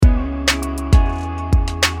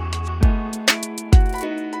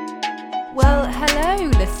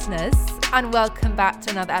listeners, and welcome back to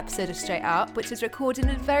another episode of Straight Up, which is recorded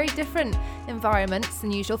in very different environments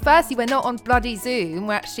than usual. Firstly, we're not on bloody Zoom,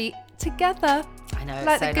 we're actually together. I know, it's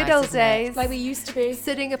like so the good nice, old isn't it? days, Like we used to be.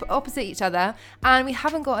 sitting opposite each other. And we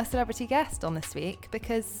haven't got a celebrity guest on this week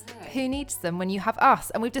because who needs them when you have us?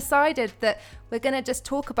 And we've decided that we're going to just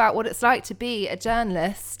talk about what it's like to be a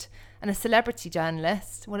journalist and a celebrity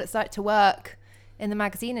journalist, what it's like to work in the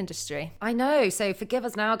magazine industry. I know, so forgive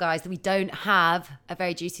us now, guys, that we don't have a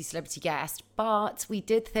very juicy celebrity guest, but we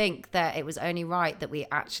did think that it was only right that we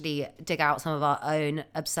actually dig out some of our own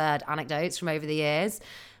absurd anecdotes from over the years.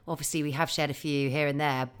 Obviously, we have shared a few here and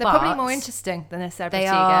there. They're probably more interesting than a celebrity They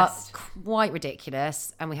are guest. quite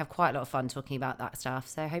ridiculous, and we have quite a lot of fun talking about that stuff.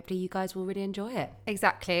 So hopefully you guys will really enjoy it.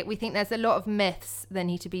 Exactly. We think there's a lot of myths that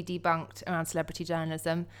need to be debunked around celebrity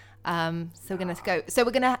journalism. So we're going to go. So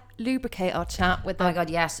we're going to lubricate our chat with. Oh my God,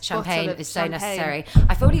 yes, champagne of is so champagne. necessary.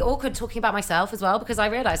 I feel really awkward talking about myself as well because I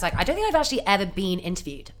realised, I don't think I've actually ever been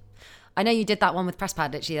interviewed. I know you did that one with Press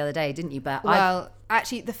Pad literally the other day, didn't you? But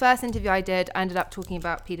Actually, the first interview I did, I ended up talking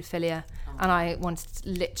about paedophilia, and I wanted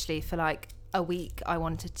literally for like a week, I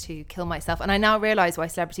wanted to kill myself. And I now realise why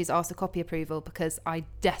celebrities ask for copy approval, because I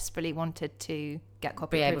desperately wanted to get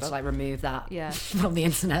copy be approval. able to remove that Yeah. from the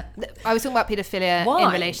internet I was talking about paedophilia Why?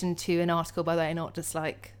 in relation to an article, by the way, not just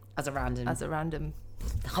like as a random hot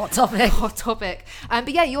hot topic. topic.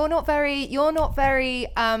 But yeah, you're not very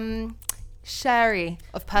sharey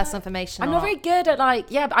of personal information. I'm not very good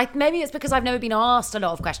at maybe it's because I've never been asked a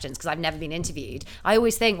lot of questions because I've never been interviewed. I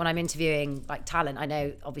always think when I'm interviewing like talent, I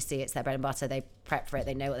know obviously it's their bread and butter, they prep for it,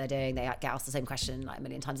 they know what they're doing, they get asked the same question like a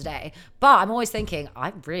million times a day. But I'm always thinking,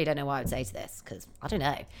 I really don't know what I would say to this because I don't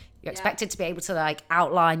know. You're expected to be able to like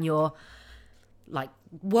outline your like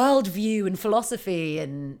worldview and philosophy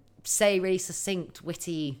and say really succinct,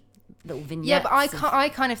 witty little vignettes. Yeah, but I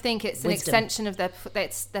kind of think it's an wisdom. extension of they're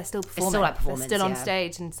still performing. still like performance, They're still on yeah.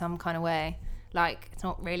 stage in some kind of way. Like, it's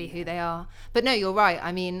not really who they are. But no, you're right.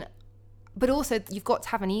 I mean, but also you've got to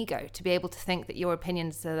have an ego to be able to think that your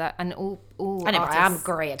opinions are that, and all I know, but I am artists-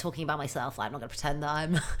 great at talking about myself. Like, I'm not going to pretend that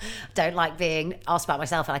I'm don't like being asked about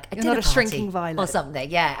myself at like a You're dinner not a party shrinking violet. or something.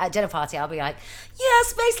 Yeah, at a dinner party, I'll be like,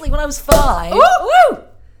 yes, basically when I was 5. Woo!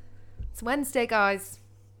 It's Wednesday, guys.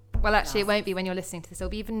 Well, actually, it won't be when you're listening to this.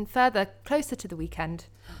 It'll be even further, closer to the weekend.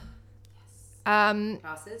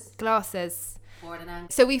 Glasses.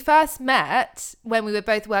 So we first met when we were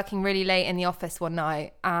both working really late in the office one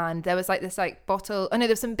night, and there was like this like bottle. Oh no,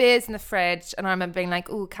 there was some beers in the fridge, and I remember being like,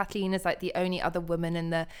 "Oh, Kathleen is like the only other woman in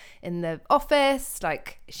the office.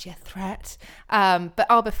 Like, is she a threat? But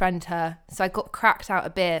I'll befriend her." So I cracked out a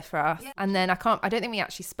beer for us, and then I don't think we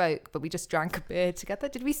actually spoke, but we just drank a beer together.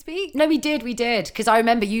 Did we speak? No, we did. Because I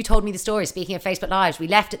remember you told me the story. Speaking of Facebook Lives, we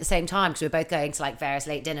left at the same time because we were both going to like various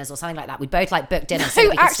late dinners or something like that. We both like booked dinner so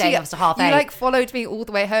we could stay after half you 8. like followed me all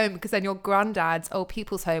the way home because then your granddad's old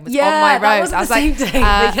people's home was Yeah, on my that road. wasn't I was the like, same day,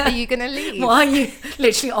 but yeah. are you gonna leave? Why are you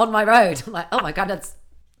literally on my road? I'm like, oh my God, that's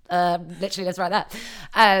literally that's right there.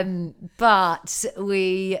 But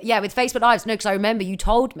with Facebook Lives, no, because I remember you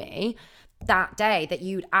told me that day that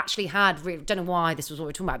you'd actually had, don't know why this was what we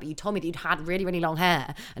were talking about, but you told me that you'd had really, really long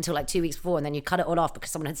hair until like 2 weeks before, and then you cut it all off because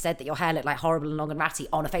someone had said that your hair looked like horrible and long and ratty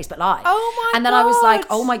on a Facebook Live. Oh my And then God. I was like,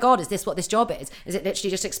 oh my God, is this what this job is? Is it literally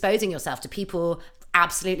just exposing yourself to people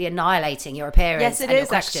absolutely annihilating your appearance? Yes, it and your is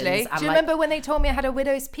questions? actually. And Do you like, remember when they told me I had a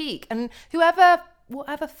widow's peak? And whatever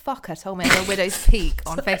fucker told me I had a widow's peak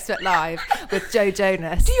on Facebook Live with Joe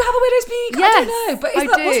Jonas. do you have a widow's peak? Yes, I don't know, but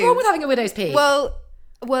what's do. wrong with having a widow's peak?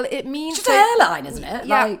 Well, it means just a hairline, isn't it?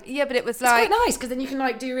 Yeah, Like, yeah, but it was it's like quite nice because then you can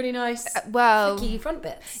like do really nice flicky front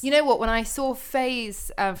bits. You know what? When I saw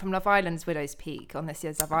Faye's from Love Island's Widow's Peak on this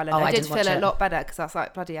year's Love Island, I did didn't feel watch a it. lot better because I was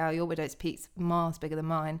like, bloody hell, your Widow's Peak's miles bigger than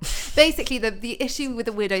mine. Basically, the issue with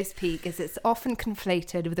the Widow's Peak is it's often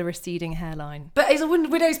conflated with a receding hairline. But is a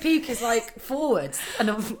widow's peak is like forwards.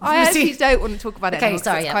 And I actually don't want to talk about it Okay, anymore 'cause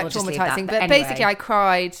sorry, it's yeah, quite we'll just leave that. traumatizing. But But anyway. basically, I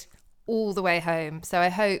cried all the way home. So I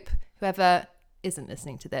hope whoever isn't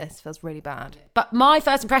listening to this feels really bad. But my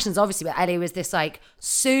first impressions, obviously, with Ellie was this like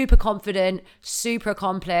super confident, super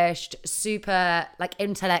accomplished, super like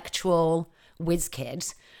intellectual whiz kid.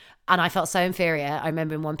 And I felt so inferior. I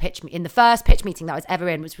remember in the first pitch meeting that I was ever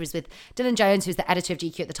in, which was with Dylan Jones, who's the editor of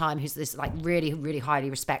GQ at the time, who's this like really, really highly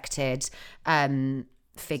respected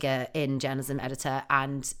figure in journalism, editor.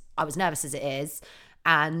 And I was nervous as it is.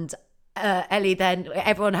 And Ellie, then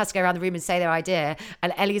everyone has to go around the room and say their idea,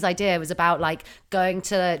 and Ellie's idea was about like going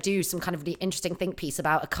to do some kind of really interesting think piece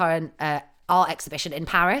about a current art exhibition in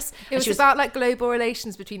Paris. It was about like global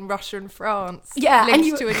relations between Russia and France. Yeah,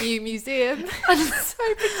 linked to a new museum. So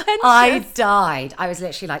pretentious. I died. I was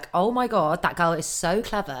literally like, oh my God, that girl is so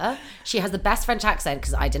clever. She has the best French accent,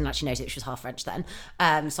 because I didn't actually notice she was half French then.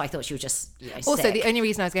 So I thought she was just, also sick. The only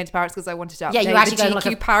reason I was going to Paris because I wanted to update you actually the going on GQ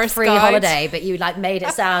like a Paris free guide. holiday, but you like made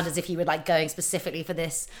it sound as if you were like going specifically for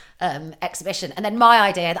this exhibition. And then my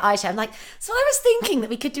idea, I'm like, so I was thinking that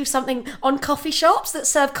we could do something on coffee shops that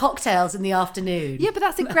serve cocktails in the afternoon. Yeah, but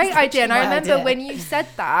that's a great idea. And I remember idea. when you said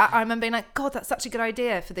that, I remember being like, God, that's such a good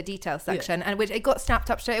idea for the details section. And which it got snapped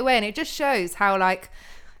up straight away. And it just shows how, like,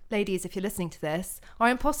 ladies, if you're listening to this, our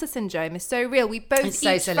imposter syndrome is so real. We both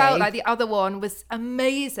each felt like the other one was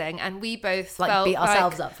amazing, and we both like felt beat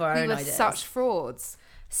ourselves like up for our own we were ideas. such frauds.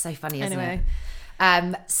 So funny, isn't Anyway.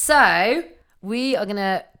 it? So we are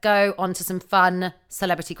gonna go on to some fun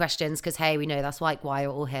celebrity questions because hey, we know that's like why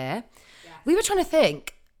you're all here. Yeah. We were trying to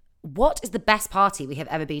think, what is the best party we have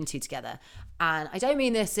ever been to together? And I don't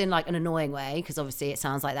mean this in like an annoying way, because obviously it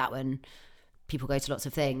sounds like that when people go to lots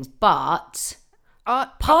of things, but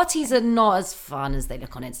parties are not as fun as they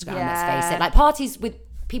look on Instagram, let's face it. Like parties with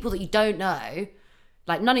people that you don't know,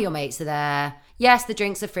 like none of your mates are there. Yes, the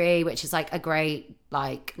drinks are free, which is like a great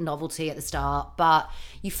like novelty at the start, but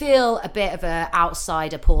you feel a bit of a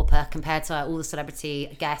outsider pauper compared to all the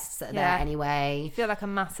celebrity guests that are there anyway. You feel like a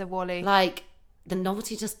massive wally. Like the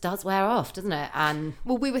novelty just does wear off, doesn't it? And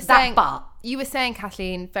well, we were saying, you were saying,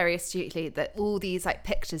 Kathleen, very astutely, that all these like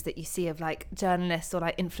pictures that you see of like journalists or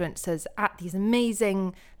like influencers at these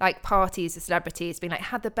amazing like parties of celebrities being like,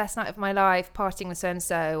 had the best night of my life partying with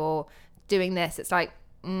so-and-so or doing this. It's like,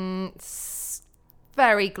 it's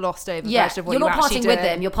very glossed over version of what you're not actually partying do. with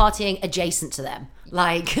them, you're partying adjacent to them.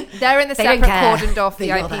 Like they're in the separate cordoned off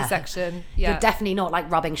VIP section. Yeah. You're definitely not like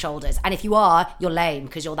rubbing shoulders, and if you are, you're lame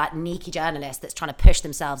because you're that sneaky journalist that's trying to push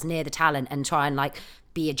themselves near the talent and try and like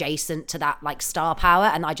be adjacent to that like star power.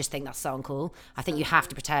 And I just think that's so uncool. I think you have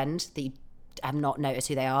to pretend that you have not noticed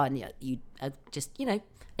who they are, and you are just an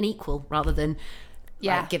equal rather than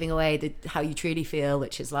like giving away how you truly feel,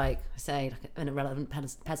 which is like say like an irrelevant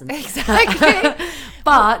peasant. Exactly.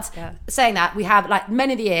 But saying that, we have like Men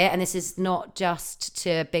of the Year, and this is not just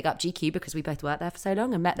to big up GQ because we both worked there for so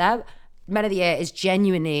long and met there. Men of the Year is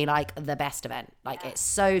genuinely like the best event. Like it's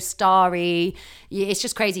so starry. It's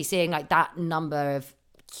just crazy seeing like that number of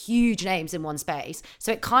huge names in one space.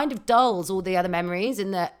 So it kind of dulls all the other memories in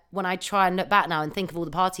that when I try and look back now and think of all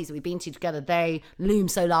the parties that we've been to together, they loom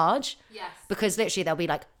so large. Yes. Because literally there'll be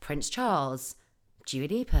like Prince Charles, Dua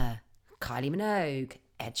Lipa, Kylie Minogue,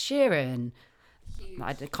 Ed Sheeran.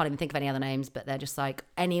 I can't even think of any other names, but they're just like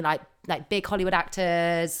any like big Hollywood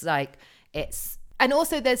actors. Like it's. And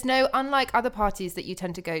also there's no, unlike other parties that you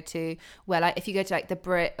tend to go to where like if you go to like the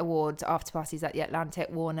Brit Awards after parties at the Atlantic,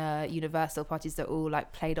 Warner, Universal parties that are all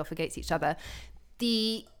like played off against each other,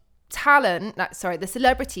 the the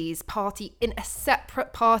celebrities party in a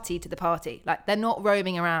separate party to the party. Like they're not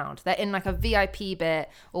roaming around. They're in like a VIP bit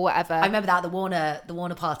or whatever. I remember that the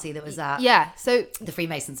Warner party that was at so the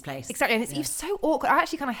Freemasons place. Exactly, and it's so awkward. I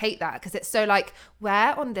actually kind of hate that because it's so like we're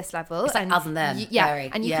on this level. It's like us and them.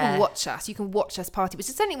 And you can watch us. You can watch us party, which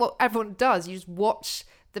is certainly what everyone does. You just watch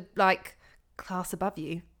the like class above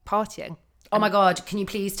you partying. Oh my God! Can you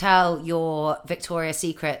please tell your Victoria's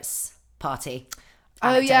Secrets party?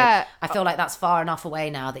 Anecdote. Oh yeah, I feel like that's far enough away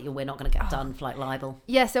now that we're not going to get done for like libel.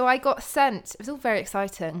 Yeah, so I got sent. It was all very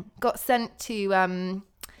exciting. Got sent to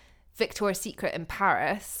Victoria's Secret in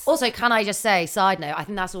Paris. Also, can I just say, side note, I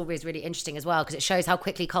think that's always really interesting as well because it shows how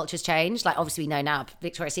quickly cultures change. Like obviously we know now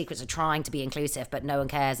Victoria's Secrets are trying to be inclusive, but no one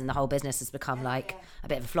cares, and the whole business has become like a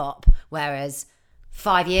bit of a flop. Whereas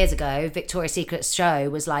 5 years ago, Victoria's Secret's show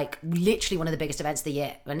was like literally one of the biggest events of the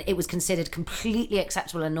year, and it was considered completely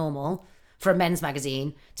acceptable and normal for a men's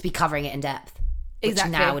magazine to be covering it in depth. Which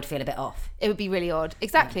now would feel a bit off. It would be really odd.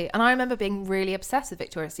 Exactly. And I remember being really obsessed with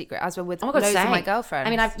Victoria's Secret, as well with loads of my girlfriends. I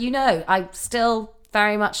mean, I still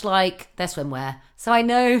very much like their swimwear. So I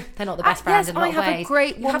know they're not the best brand in a lot of ways. I have a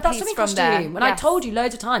great one piece from them. When I told you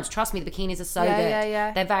loads of times, trust me, the bikinis are so good.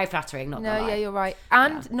 Yeah. They're very flattering, not gonna lie. Yeah, you're right.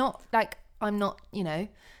 And not like, I'm not,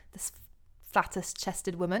 this flattest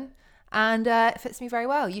chested woman. And it fits me very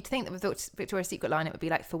well. You'd think that with Victoria's Secret line, it would be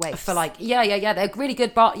like for waist. For like, yeah. They're really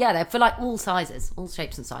good bra. Yeah, they're for like all sizes, all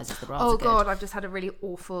shapes and sizes. The bras are good. God, I've just had a really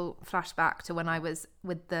awful flashback to when I was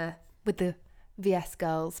with the VS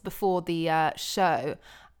girls before the show.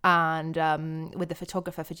 And with the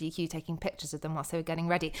photographer for GQ taking pictures of them whilst they were getting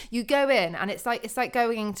ready. You go in and it's like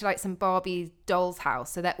going into like some Barbie doll's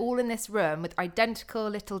house. So they're all in this room with identical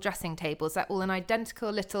little dressing tables. They're all in identical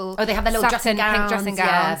little they have their little satin, dressing gowns, pink dressing gowns.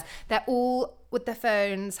 Yeah. They're all with their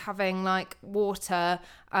phones, having like water,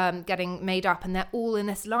 getting made up, and they're all in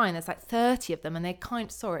this line. There's like 30 of them, and they kind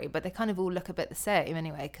of all look a bit the same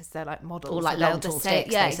anyway, because they're like models. All like long tall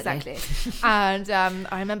sticks, yeah, basically. exactly. And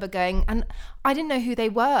I remember going, and I didn't know who they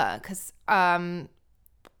were, because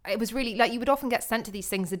it was really like, you would often get sent to these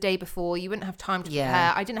things the day before. You wouldn't have time to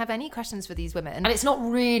prepare. I didn't have any questions for these women, and it's not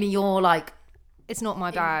really your like. It's not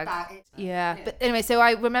my bag. Yeah. But anyway, so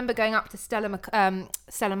I remember going up to Stella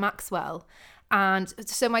Maxwell. And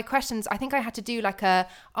so my questions, I think I had to do like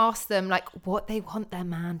ask them like what they want their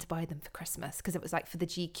man to buy them for Christmas. Because it was like for the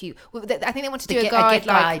GQ. I think they wanted to do a gift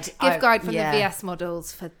guide from the VS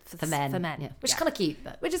models for men. Yeah. Which is kind of cute.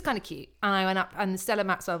 Which is kind of cute. And I went up, and Stella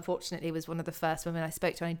Maxwell, unfortunately, was one of the first women I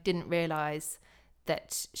spoke to. And I didn't realise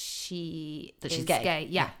that she's gay.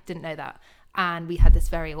 Yeah, didn't know that. And we had this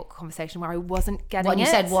very awkward conversation where I wasn't getting it. You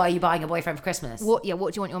said, what are you buying a boyfriend for Christmas? What do you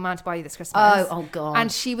want your man to buy you this Christmas? Oh God.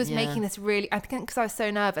 And she was making this really, I think because I was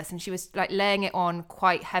so nervous, and she was like laying it on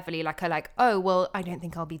quite heavily, like oh, well, I don't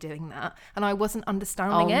think I'll be doing that. And I wasn't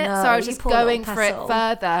understanding it. No, so I was just going for it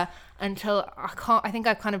further until I think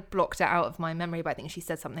I kind of blocked it out of my memory, but I think she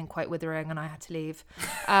said something quite withering and I had to leave.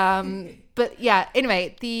 But yeah,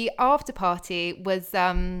 anyway, the after party was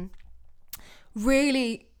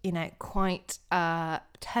really, quite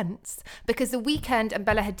tense, because The Weeknd and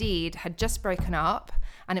Bella Hadid had just broken up,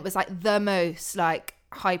 and it was like the most like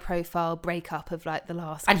high profile breakup of like the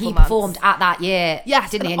last and he months. Performed at that year,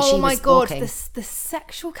 didn't he? And she was walking. The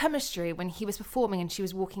sexual chemistry when he was performing and she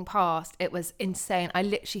was walking past, it was insane. I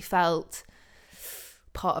literally felt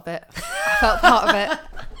part of it.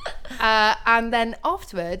 And then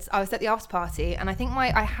afterwards I was at the after party, and I think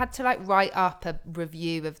I had to like write up a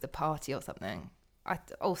review of the party or something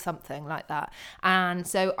like that. And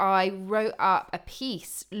so I wrote up a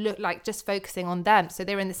piece, just focusing on them. So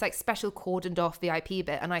they were in this like special cordoned off VIP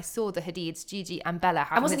bit, and I saw the Hadids, Gigi and Bella.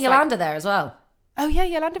 And wasn't Yolanda there as well? Oh yeah,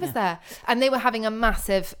 Yolanda was there. And they were having a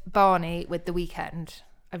massive Barney with The Weeknd.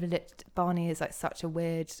 Barney is like such a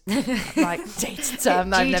weird like dated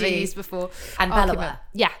term that I've never used before. And Bella were.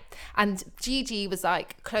 Yeah. And Gigi was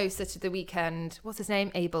like closer to The Weeknd. What's his name?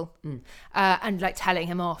 Abel. And like telling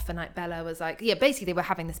him off. And like Bella was like, basically they were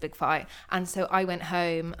having this big fight. And so I went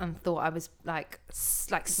home and thought I was like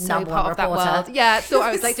so Number part of that world. Yeah, thought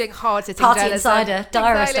I was like doing hard-hitting Party journalism. insider,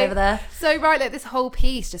 diarist over there. So like this whole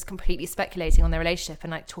piece just completely speculating on their relationship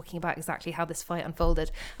and like talking about exactly how this fight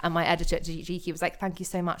unfolded. And my editor at GQ was like, thank you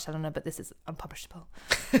so much, Eleanor, but this is unpublishable.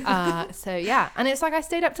 So yeah, and it's like I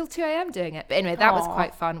stayed up till 2 a.m. doing it. But anyway, that was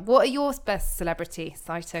quite fun. What are your best celebrity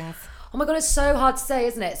sightings? Oh my God, it's so hard to say,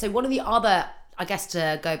 isn't it? So one of the other, I guess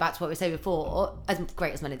to go back to what we said before, as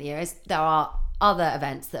great as Men of the Year is, there are other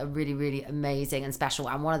events that are really, really amazing and special.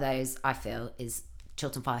 And one of those, I feel, is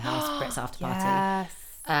Chiltern Firehouse, Brits After Party.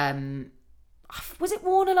 Yes. Was it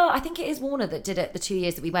Warner? I think it is Warner that did it the 2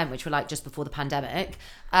 years that we went, which were like just before the pandemic.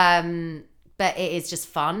 But it is just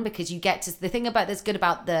fun because you get to, the thing about that's good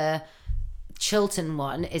about the Chiltern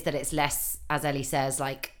one is that it's less, as Ellie says,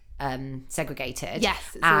 like segregated.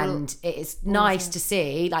 Yes. And it's nice to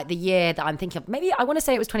see, like the year that I'm thinking of, maybe I want to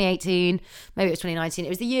say it was 2018, maybe it was 2019. It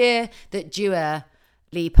was the year that Dua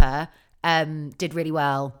Lipa did really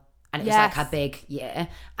well, and it was like her big year.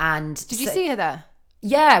 And did you see her there?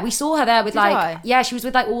 Yeah, we saw her there with she was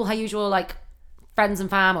with like all her usual like friends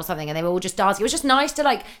and fam or something, and they were all just dancing. It was just nice to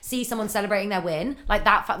like see someone celebrating their win. Like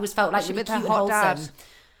that felt like really cute and wholesome. Dad.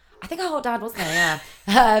 I think her hot dad was there, yeah.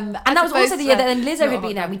 And that was also the year that then Lizzo had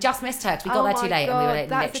been there. We just missed her because we got there too late and we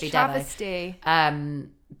were literally Devo.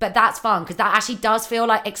 But that's fun because that actually does feel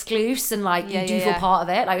like exclusive and like you do feel part of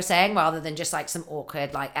it, like you're saying, rather than just like some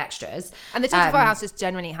awkward like extras. And the Chiltern Firehouse just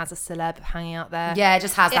generally has a celeb hanging out there. Yeah, it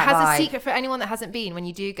just has that vibe. It has a secret for anyone that hasn't been. When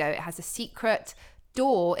you do go, it has a secret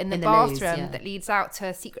door in the bathroom that leads out to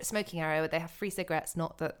a secret smoking area where they have free cigarettes,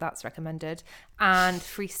 not that that's recommended, and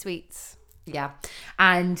free sweets. Yeah.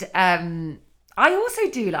 And I also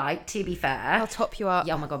do like, to be fair, I'll top you up.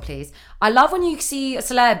 Yeah, oh my God, please. I love when you see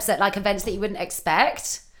celebs at like events that you wouldn't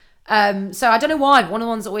expect. So I don't know why, but one of the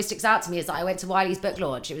ones that always sticks out to me is that I went to Wiley's book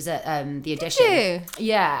launch. It was at the Edition. Did you?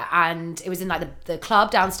 Yeah, and it was in like the club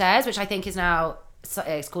downstairs, which I think is now,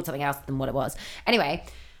 it's called something else than what it was. Anyway,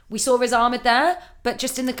 we saw Riz Ahmed there, but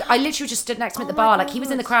just I literally just stood next to him at the bar. God. Like he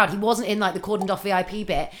was in the crowd. He wasn't in like the cordoned off VIP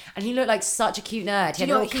bit, and he looked like such a cute nerd. He had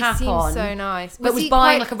a little cap on. So nice. But was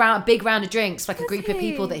buying like a big round of drinks for like a group of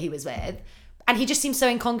people that he was with, and he just seemed so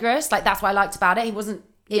incongruous. Like that's what I liked about it. He wasn't.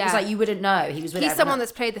 It was like you wouldn't know he was with. He's someone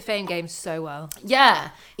that's played the Fame game so well. Yeah.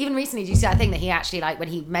 Even recently, did you see that thing that he actually like when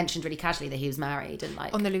he mentioned really casually that he was married and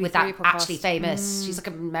like on the Louis with Theory that podcast. Actually famous. She's like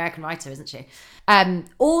an American writer, isn't she?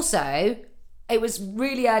 Also. it was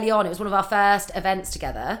really early on. It was one of our first events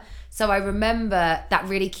together. So I remember that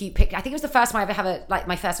really cute picture. I think it was the first time I ever have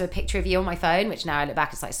my first ever picture of you on my phone, which now I look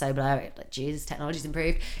back, it's like so blurry. Like, Jesus, technology's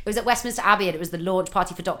improved. It was at Westminster Abbey, and it was the launch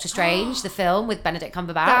party for Doctor Strange, the film with Benedict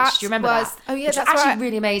Cumberbatch. Do you remember that? Oh yeah, which that's was actually right.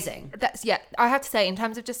 really amazing. I have to say, in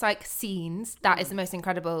terms of just like scenes, that is the most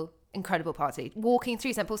incredible party. Walking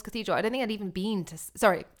through St Paul's Cathedral, I don't think I'd even been to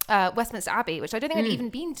Westminster Abbey, which I don't think I'd even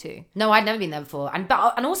been to. No, I'd never been there before. And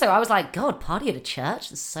also I was like, God, party at a church?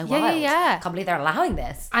 That's so wild. Yeah. Can't believe they're allowing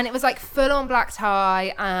this. And it was like full on black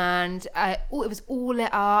tie, and it was all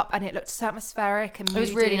lit up, and it looked so atmospheric and moody. It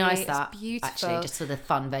was really nice, It that. was beautiful. Actually, just for the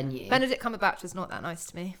fun venue. Benedict Cumberbatch was not that nice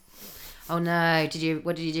to me. Oh no, what did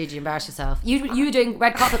you do? Did you embarrass yourself? You were doing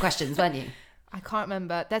red carpet questions, weren't you? I can't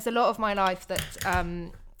remember. There's a lot of my life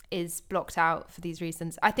that is blocked out for these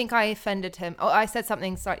reasons. I think I offended him. I said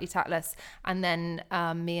something slightly tactless, and then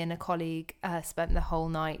me and a colleague spent the whole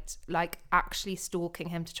night like actually stalking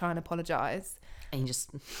him to try and apologise. And he just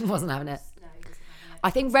wasn't having it. No, he wasn't having it. I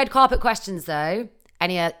think red carpet questions, though,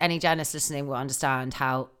 any journalist listening will understand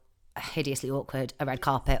how hideously awkward a red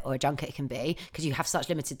carpet or a junket can be, because you have such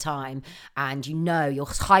limited time, and you're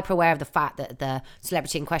hyper aware of the fact that the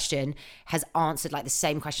celebrity in question has answered like the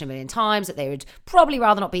same question a million times, that they would probably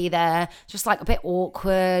rather not be there, just like a bit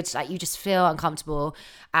awkward, like you just feel uncomfortable,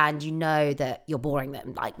 and you know that you're boring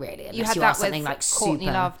them, like really, unless You had you that ask something with like Courtney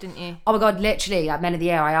super Love, didn't you? Oh my God, literally, like Men of the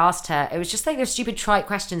Year, I asked her, it was just like those stupid trite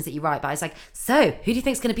questions that you write, but I was like, so who do you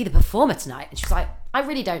think's going to be the performer tonight? And she was like, I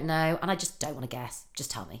really don't know, and I just don't want to guess.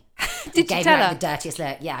 Just tell me. Did you gave tell me her? the dirtiest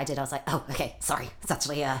look. Yeah, I did. I was like, oh, okay, sorry. It's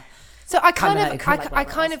actually So I kind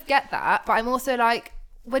of get that, but I'm also like,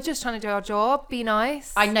 we're just trying to do our job. Be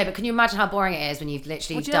nice. I know, but can you imagine how boring it is when you've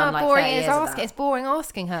literally Well, do you know done how like boring 30 it is years of asking? that? It's boring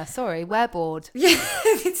asking her. Sorry, we're bored. Yeah,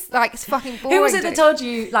 It's fucking boring. who was it that told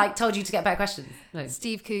you to get better questions? No.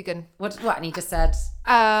 Steve Coogan. What? And he just said,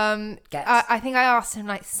 Get. I think I asked him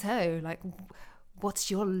like, so like,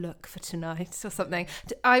 what's your look for tonight or something?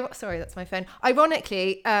 Sorry, that's my phone.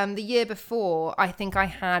 Ironically, the year before, I think I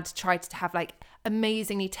had tried to have like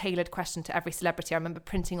amazingly tailored question to every celebrity. I remember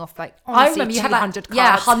printing off like I honestly remember you had 200 like,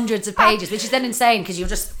 cards. hundreds of pages, which is then insane because you're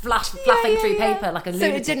just fluffing through paper like a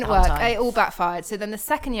lunatic. So it didn't the whole work. time. It all backfired. So then the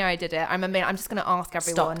second year I did it, I remember I'm just going to ask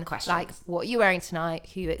everyone Stock questions. like, what are you wearing tonight?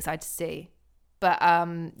 Who are you excited to see? But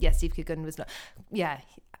Steve Coogan was not. Yeah,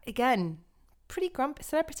 again, pretty grumpy.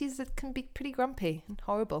 Celebrities can be pretty grumpy and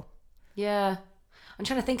horrible. Yeah, I'm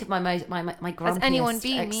trying to think of my grumpiest Has anyone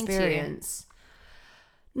been mean to you? experience.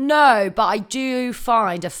 No, but I do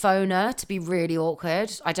find a phoner to be really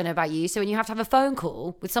awkward. I don't know about you. So when you have to have a phone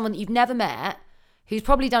call with someone that you've never met, who's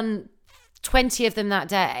probably done 20 of them that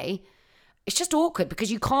day, it's just awkward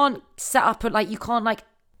because you can't set up There's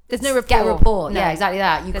no rapport. get a rapport. No. Yeah, exactly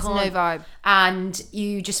that. There's no vibe. And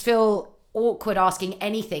you just feel awkward asking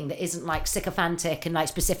anything that isn't like sycophantic and like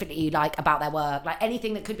specifically like about their work, like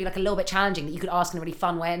anything that could be like a little bit challenging that you could ask in a really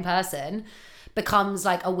fun way in person becomes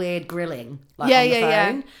like a weird grilling like on the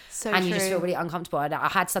phone. So and you just true. feel really uncomfortable. And I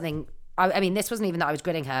had something, I mean, this wasn't even that I was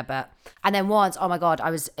grilling her, but and then once, oh my God,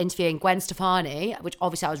 I was interviewing Gwen Stefani, which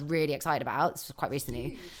obviously I was really excited about. This was quite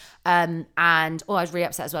recently. And I was really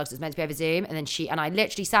upset as well because it was meant to be over Zoom, and then I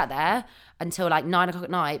literally sat there until like 9 o'clock at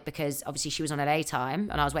night because obviously she was on LA time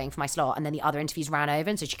and I was waiting for my slot, and then the other interviews ran over,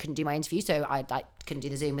 and so she couldn't do my interview, so I like couldn't do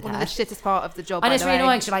the Zoom with One her. of the shittest part of the job. And by it's the really way.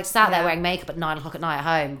 annoying. She like sat there wearing makeup at 9 o'clock at night at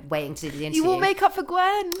home, waiting to do the interview. You wore makeup for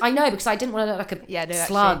Gwen. I know, because I didn't want to look like a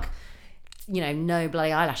slug. Actually. You know, no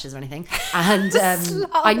bloody eyelashes or anything. And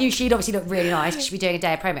I knew she'd obviously look really nice because she'd be doing a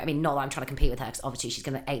day of promo. I mean, not that I'm trying to compete with her, because obviously she's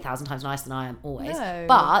going to 8,000 times nicer than I am always. No.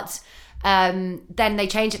 But then they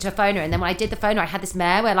changed it to a phoner. And then when I did the phoner, I had this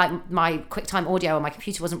mare where like my QuickTime audio on my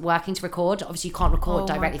computer wasn't working to record. Obviously, you can't record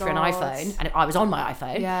directly through an iPhone. And I was on my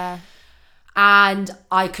iPhone. Yeah. And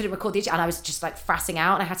I couldn't record the and I was just like frassing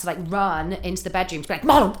out, and I had to like run into the bedroom to be like,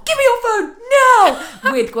 Marlon, give me your phone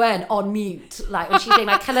now, with Gwen on mute, like when she's being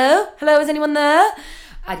like, hello, is anyone there?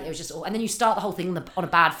 And it was just all, and then you start the whole thing on a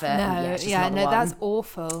bad foot. That's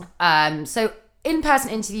awful. So in-person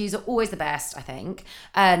interviews are always the best, I think.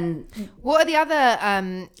 What are the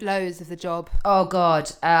other lows of the job? Oh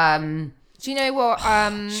God. Do you know what?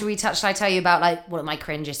 Should I tell you about like one of my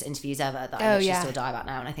cringest interviews ever that I still die about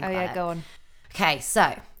now, and I think about it. Go on. Okay,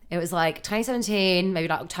 so it was like 2017, maybe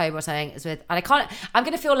like October or something. It was with, and I'm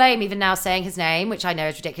going to feel lame even now saying his name, which I know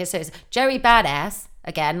is ridiculous. So it's Joey Badass.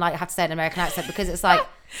 Again, like I have to say it in an American accent because it's like,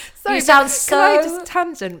 Sorry, you sound so... Can I just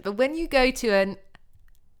tangent? But when you go to an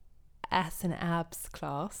ass and abs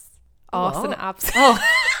class, arse and abs. Oh.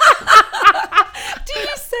 Do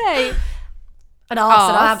you say an arse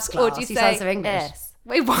and abs class? or do you say English. S?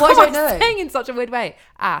 Wait, why Well, I am don't know. saying in such a weird way?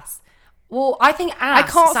 Ass. Well, I think ass I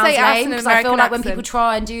can't sounds say ass lame in an because I feel American like when accent. people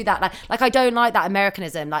try and do that, like I don't like that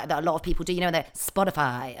Americanism, like that a lot of people do. You know, the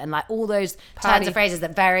Spotify and like all those turns of phrases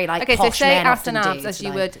that very like Okay, so posh say men ass often and do. abs as you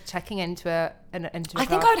like, would checking into a I think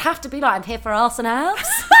class. I would have to be like, I'm here for ass and abs.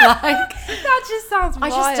 Like, That just sounds I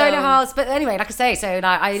wild. just don't know how else. But anyway, like I say, so like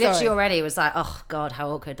I literally Sorry. already was like, oh God, how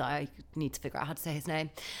awkward. I need to figure out how to say his name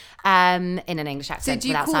in an English So accent do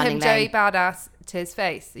you without call sounding him lame. Joey Badass to his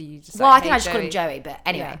face? Are you just Well, like, I think hey, I just call him Joey? Joey. But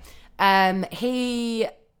anyway, he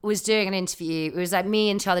was doing an interview. It was like me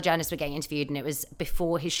and two other journalists were getting interviewed, and it was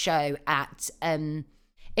before his show at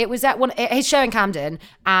it was at his show in Camden,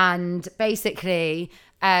 and basically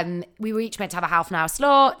we were each meant to have a half an hour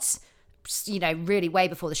slot, you know, really way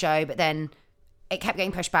before the show, but then it kept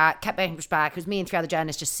getting pushed back. It was me and three other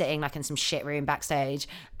journalists just sitting like in some shit room backstage.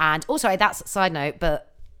 And also, that's a side note,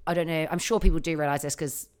 but I don't know, I'm sure people do realise this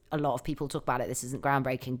because a lot of people talk about it. This isn't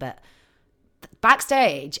groundbreaking, but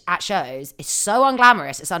backstage at shows is so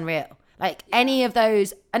unglamorous, it's unreal. Like any of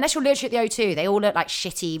those, unless you're literally at the O2, they all look like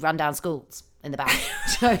shitty rundown schools in the back. Do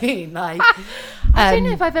you know what I mean? Like, I don't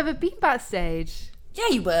know if I've ever been backstage. yeah,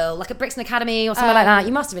 you will. Like at Brixton Academy or somewhere like that.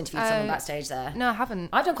 You must have interviewed someone backstage there. No, I haven't.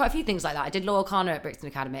 I've done quite a few things like that. I did Laurel Connor at Brixton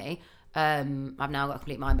Academy. I've now got a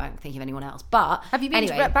complete mind bank thinking of anyone else. But Have you been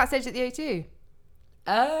anyway, backstage at the O2?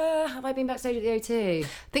 have I been backstage at the O2?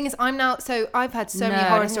 Thing is, I've had so many No, I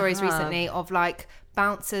horror don't stories have. recently of like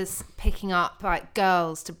bouncers picking up like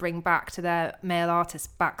girls to bring back to their male artists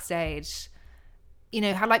backstage. You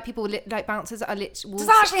know, how like people like bouncers that are literally. Does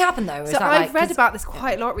that actually happen though? Or is So that I've like, read 'cause- about this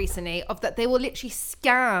quite a lot recently of that they will literally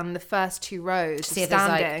scan the first two rows see if there's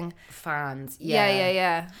standing. like fans.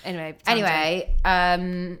 Yeah. Anyway. Anyway,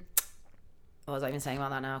 what was I even saying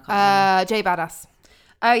about that now? I can't remember. Jay Badass.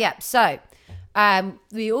 Oh yeah, so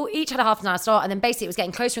we all each had a half an hour slot, and then basically it was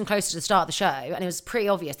getting closer and closer to the start of the show, and it was pretty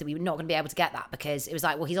obvious that we were not going to be able to get that because it was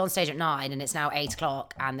like, well, he's on stage at 9 and it's now 8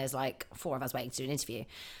 o'clock and there's like 4 of us waiting to do an interview.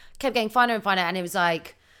 Kept getting finer and finer, and it was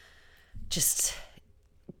like just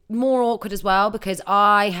more awkward as well because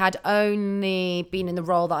I had only been in the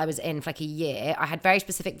role that I was in for like a year. I had very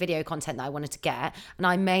specific video content that I wanted to get, and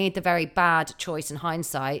I made the very bad choice in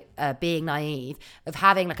hindsight, being naive, of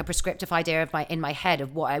having like a prescriptive idea of in my head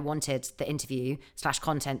of what I wanted the interview /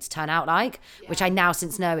 content to turn out like, which I now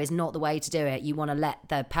since know is not the way to do it. You want to let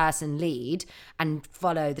the person lead and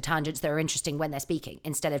follow the tangents that are interesting when they're speaking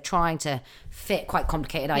instead of trying to fit quite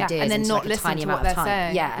complicated ideas and then into not like a listen tiny to amount what of they're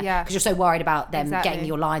time. saying. Yeah. Because you're so worried about them Exactly. getting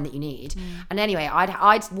your line that you need. And anyway,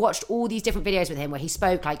 I'd watched all these different videos with him where he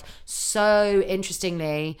spoke like so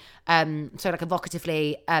interestingly, so like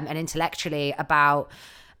evocatively and intellectually about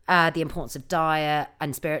the importance of diet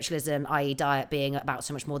and spiritualism, i.e. diet being about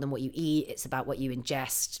so much more than what you eat. It's about what you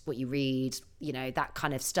ingest, what you read, you know, that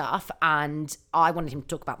kind of stuff. And I wanted him to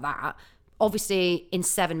talk about that. Obviously in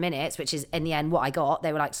 7 minutes, which is in the end what I got,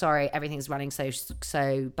 they were like, sorry, everything's running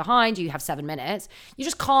so behind, you have 7 minutes. You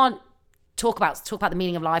just can't talk about the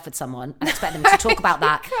meaning of life with someone and expect them to talk about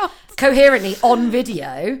that coherently on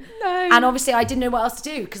video. No. And obviously I didn't know what else to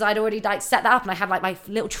do because I'd already like set that up and I had like my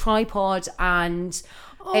little tripod and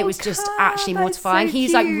it was just actually Kat, that's mortifying. so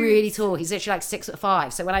He's like cute. really tall. He's literally like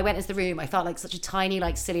 6'5". So when I went into the room, I felt like such a tiny,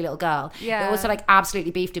 like silly little girl. Yeah. It also like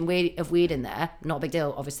absolutely beefed and weed in there. Not a big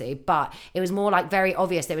deal, obviously, but it was more like very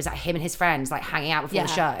obvious. There was like him and his friends like hanging out before the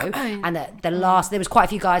show, and there was quite a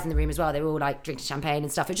few guys in the room as well. They were all like drinking champagne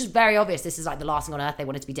and stuff. It was just very obvious this is like the last thing on earth they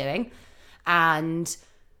wanted to be doing, and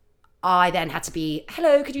I then had to be,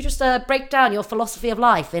 hello, could you just break down your philosophy of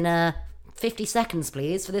life in 50 seconds,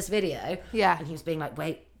 please, for this video? Yeah. And he was being like,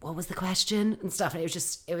 wait, what was the question? And stuff. And he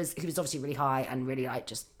was obviously really high and really like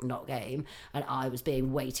just not game. And I was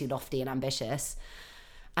being way too lofty and ambitious.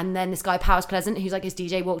 And then this guy, Powers Pleasant, who's like his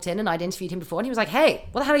DJ, walked in and I'd interviewed him before. And he was like, hey,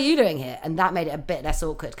 what the hell are you doing here? And that made it a bit less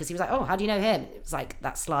awkward because he was like, oh, how do you know him? It was like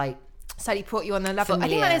that slight. Slightly put you on the level. I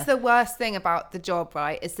think Familiar. that is the worst thing about the job,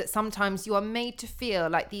 right? Is that sometimes you are made to feel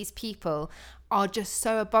like these people are just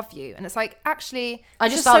so above you, and it's like actually, I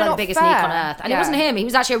it's just so felt like not the biggest fair. neek on earth. And it wasn't him. He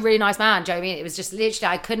was actually a really nice man. Do you know what I mean? It was just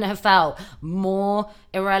literally, I couldn't have felt more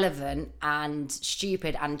irrelevant and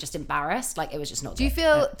stupid and just embarrassed. Like it was just not. Do you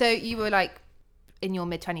feel though you were like in your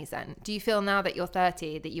mid-20s then? Do you feel now that you're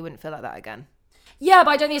 30 that you wouldn't feel like that again? Yeah,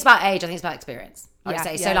 but I don't think it's about age. I think it's about experience. I would Yeah,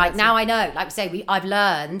 say. yeah, So like that's now I know, like I say, I've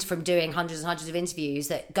learned from doing hundreds and hundreds of interviews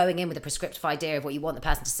that going in with a prescriptive idea of what you want the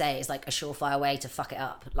person to say is like a surefire way to fuck it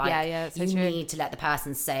up. Like Yeah, that's so you true. need to let the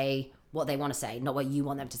person say what they want to say, not what you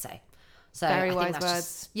want them to say. So Very I think wise that's words.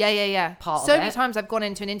 just Yeah. part So of many it. times I've gone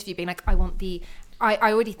into an interview being like, I want the.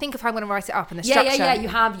 I already think of how I'm going to write it up and the Yeah, structure. You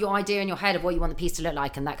have your idea in your head of what you want the piece to look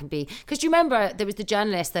like, and that can be because do you remember there was the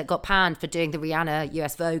journalist that got panned for doing the Rihanna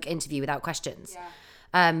US Vogue interview without questions?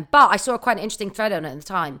 But I saw quite an interesting thread on it at the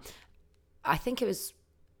time. I think it was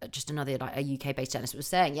just another like a UK-based journalist was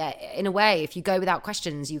saying, yeah, in a way, if you go without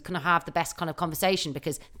questions, you can have the best kind of conversation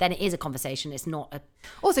because then it is a conversation. It's not a.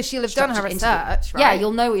 Also, she'll have done her research, right? Yeah,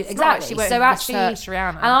 you'll know exactly. Like so actually,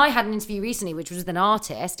 Rihanna. And I had an interview recently, which was with an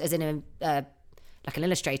artist, as in like an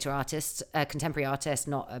illustrator artist, a contemporary artist,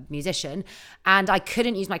 not a musician. And I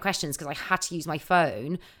couldn't use my questions because I had to use my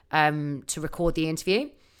phone to record the interview.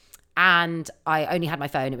 And I only had my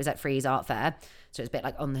phone. It was at Frieze Art Fair. So it was a bit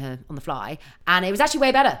like on the fly. And it was actually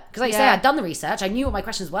way better. Because like you say, I'd done the research. I knew what my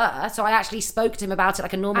questions were. So I actually spoke to him about it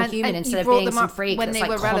like a normal human instead of being some freak that's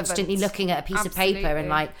like constantly looking at a piece of paper and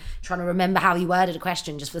like trying to remember how he worded a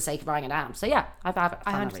question just for the sake of writing it down. So yeah, I found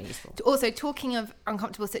that really useful. Also, talking of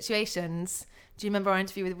uncomfortable situations, do you remember our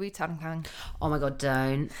interview with Wu-Tang Clan? Oh my God,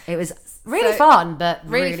 don't. It was really fun, but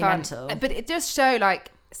really fun. Mental. But it does show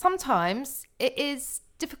like sometimes it is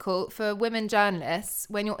difficult for women journalists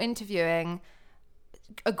when you're interviewing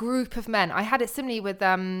a group of men. I had it similarly with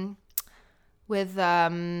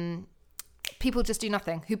People Just Do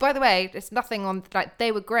Nothing, who, by the way, there's nothing on, like,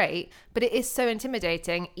 they were great, but it is so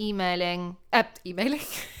intimidating interviewing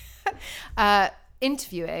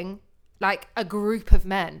like a group of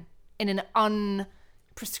men in an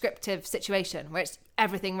unprescriptive situation where it's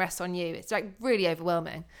everything rests on you. It's like really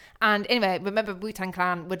overwhelming. And anyway, remember Wu-Tang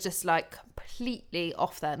Clan were just like completely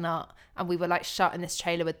off their nut, and we were like shut in this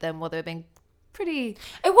trailer with them while they were being it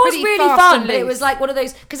was really fun, but it was like one of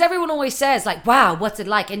those, because everyone always says like, wow, what's it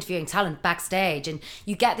like interviewing talent backstage, and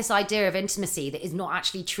you get this idea of intimacy that is not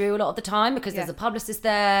actually true a lot of the time because there's a publicist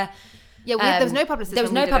there. There was no publicist. There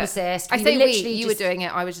was no publicist. I say you were doing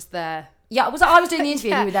it, I was just there. Yeah, I was doing the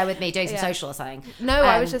interview and you were there with me doing some social or something. No,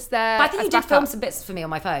 I was just there. But I think you did film some bits for me on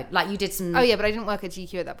my phone. Like you did some. Oh yeah, but I didn't work at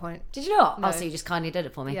GQ at that point. Did you not? No. Oh, so you just kindly did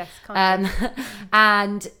it for me. Yes, kindly.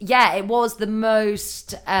 And yeah, it was the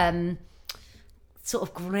most sort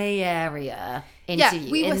of grey area interview.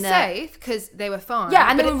 Yeah, we were safe because they were fine. Yeah,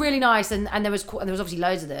 and they were really nice, and there was obviously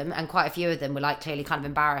loads of them, and quite a few of them were like clearly kind of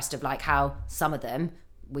embarrassed of like how some of them.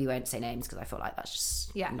 We won't say names because I feel like that's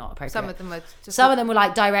just not appropriate. Some of them were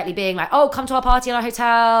like directly being like, oh, come to our party in our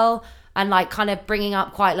hotel, and like kind of bringing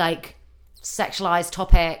up quite like sexualized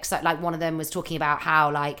topics. Like one of them was talking about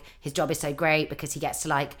how like his job is so great because he gets to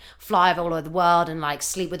like fly all over the world and like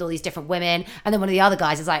sleep with all these different women. And then one of the other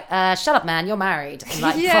guys is like, shut up, man, you're married. And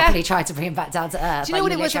like properly tried to bring him back down to earth. Do you know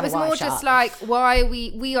what it was? It was more just like, why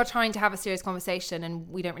we are trying to have a serious conversation and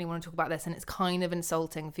we don't really want to talk about this, and it's kind of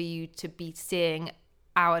insulting for you to be seeing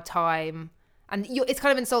our time, and it's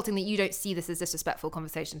kind of insulting that you don't see this as disrespectful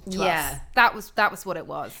conversation to us. That was what it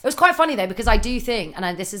was. It was quite funny though, because I do think,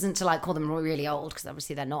 and this isn't to like call them really old because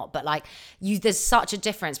obviously they're not, but like there's such a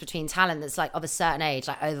difference between talent that's like of a certain age,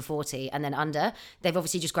 like over 40 and then under. They've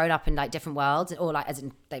obviously just grown up in like different worlds, or like as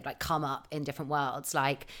in they've like come up in different worlds,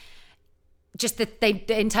 like just that they,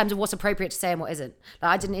 in terms of what's appropriate to say and what isn't.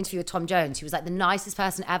 Like I did an interview with Tom Jones, who was like the nicest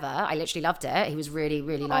person ever. I literally loved it. He was really,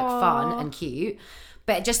 really like fun and cute.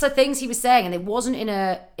 But just the things he was saying, and it wasn't in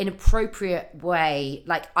an inappropriate way.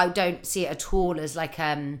 Like I don't see it at all as like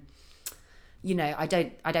I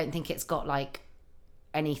don't think it's got like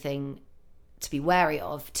anything to be wary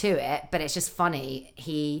of to it. But it's just funny.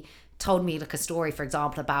 He told me like a story, for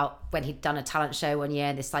example, about when he'd done a talent show one year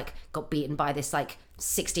and this like got beaten by this like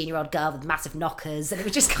 16-year-old girl with massive knockers, and it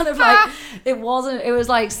was just kind of like it was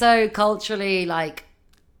like so culturally like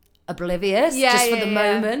oblivious just for the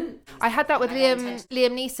moment. I had that with Liam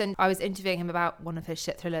Neeson. I was interviewing him about one of his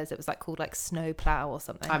shit thrillers. It was like called like Snowplow or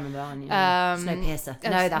something. I remember that one. Yeah. Snowpiercer.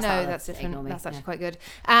 That's different. That's actually quite good.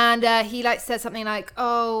 And he like said something like,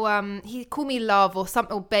 he called me love or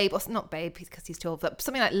something, or babe, or not babe because he's 12, but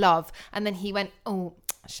something like love. And then he went, oh,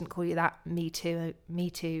 I shouldn't call you that. Me too,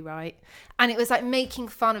 right? And it was like making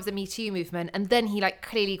fun of the Me Too movement. And then he like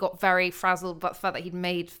clearly got very frazzled about the fact that he'd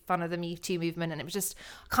made fun of the Me Too movement. And it was just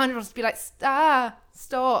kind of just be like,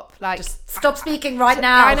 stop. Like, just stop speaking right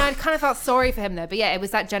now. I know, I kind of felt sorry for him though. But yeah, it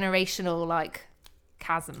was that generational like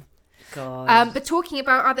chasm. God. But talking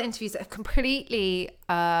about other interviews that have completely,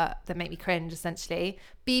 that make me cringe essentially.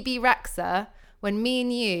 BB Rexa. When me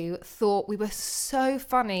and you thought we were so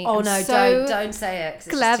funny. Oh no, so don't say it. 'Cause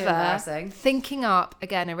it's clever, just too embarrassing. Thinking up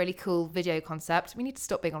again a really cool video concept. We need to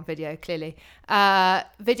stop being on video, clearly.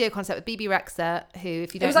 Video concept with BB Rexa, who,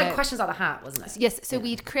 if you don't know, it was like questions out of the hat, wasn't it? Yes. So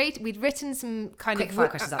we'd written some kind quick of fire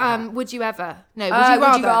questions out of the hat. Would you ever? No,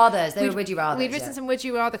 would you rathers. They were would you rathers. We'd written some would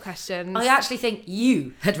you rather questions. I actually think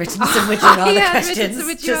you had written some would you rather questions.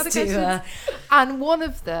 Would you rather questions. And one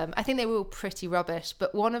of them, I think they were all pretty rubbish,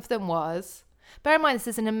 but one of them was. Bear in mind, this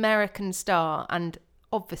is an American star, and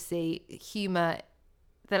obviously humour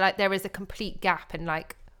like there is a complete gap in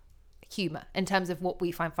like humor in terms of what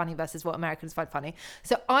we find funny versus what Americans find funny.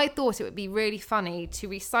 So I thought it would be really funny to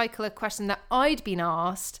recycle a question that I'd been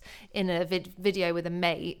asked in a video with a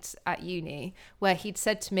mate at uni, where he'd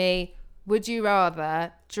said to me, would you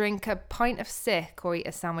rather drink a pint of sick or eat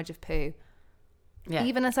a sandwich of poo? Yeah.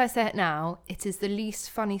 Even as I say it now, it is the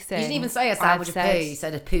least funny thing. You didn't even say a sandwich of poo. You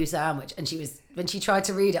said a poo sandwich, and when she tried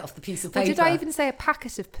to read it off the piece of paper. Did I even say a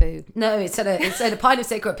packet of poo? No, it said a pint of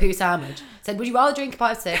sick or a poo sandwich. It said, would you rather drink a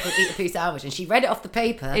pint of sick or eat a poo sandwich? And she read it off the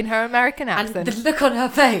paper in her American accent. And the look on her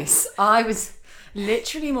face, I was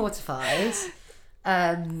literally mortified.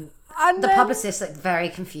 And the publicist looked very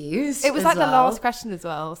confused. It was like the last question as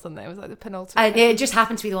well, or something. It was like the penultimate. And it just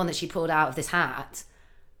happened to be the one that she pulled out of this hat.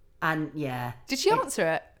 And yeah. Did she answer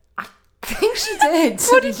it? I think she did.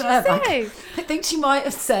 What did she say? I think she might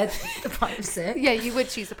have said the pint of sick. Yeah, you would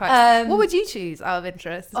choose the pint. What would you choose out of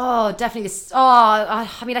interest? Oh, definitely this. I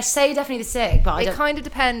say definitely the sick, but it kind of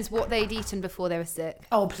depends what they'd eaten before they were sick.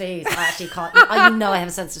 Oh, please. I actually can't. I have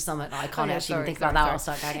a sensitive stomach. I can't even think about that. I'll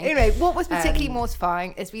start gagging. Anyway, what was particularly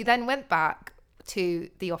mortifying is we then went back to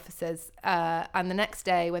the offices and the next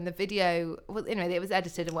day when the video, well, anyway, it was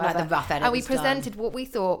edited and whatever, like the rough edit, and we presented what we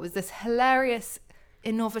thought was this hilarious,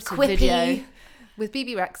 innovative quippy video with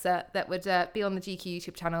BB Rexa that would be on the GQ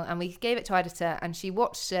YouTube channel, and we gave it to editor, and she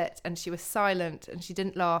watched it and she was silent and she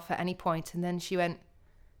didn't laugh at any point, and then she went,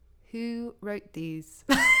 who wrote these?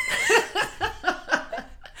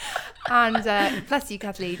 And bless you,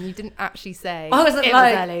 Kathleen, you didn't actually say I wasn't it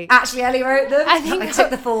like, was Ellie. Actually, Ellie wrote them. I took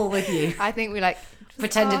the fall with you. I think we like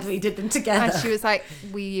pretended we did them together. And she was like,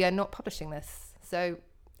 we are not publishing this. So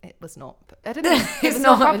it was not. I don't know. It was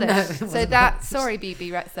not published. No, it so that, sorry, BB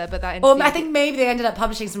Rexa, but that I think maybe they ended up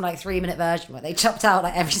publishing some like 3-minute version where they chopped out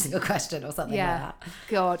like every single question or something like that.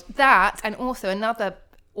 God. That, and also another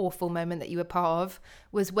awful moment that you were part of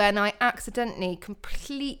was when I accidentally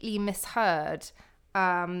completely misheard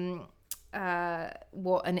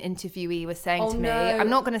what an interviewee was saying to me. I'm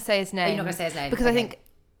not going to say his name. You're not going to say his name because I think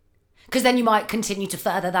because then you might continue to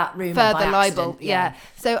further that rumor further by libel. Accident. Yeah.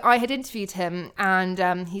 So I had interviewed him, and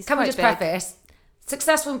he's can quite we just big. preface?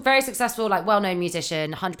 Successful, very successful, like well-known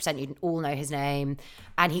musician. 100%, you all know his name,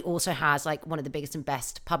 and he also has like one of the biggest and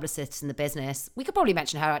best publicists in the business. We could probably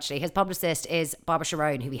mention her actually. His publicist is Barbara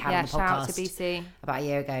Sharon, who we had on the podcast. Shout out to BC about a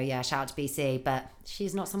year ago. Yeah, shout out to BC, but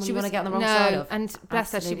she's not someone you want to get on the wrong side of. And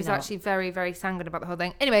bless her, she was actually very, very sanguine about the whole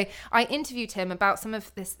thing. Anyway, I interviewed him about some of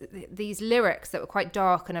these lyrics that were quite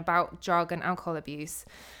dark and about drug and alcohol abuse.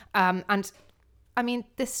 And I mean,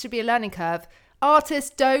 this should be a learning curve. Artists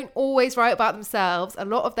don't always write about themselves. A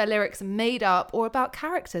lot of their lyrics are made up or about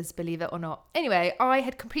characters, believe it or not. Anyway, I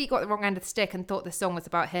had completely got the wrong end of the stick and thought this song was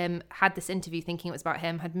about him, had this interview thinking it was about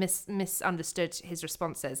him, had misunderstood his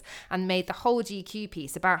responses, and made the whole GQ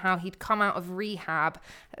piece about how he'd come out of rehab,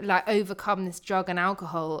 like overcome this drug and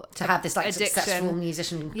alcohol to have this like addiction. Successful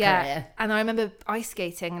musician career. And I remember ice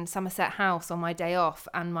skating in Somerset House on my day off,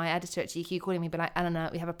 and my editor at GQ calling me, be like, Eleanor,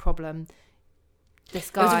 we have a problem. This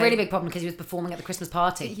guy, it was a really big problem because he was performing at the Christmas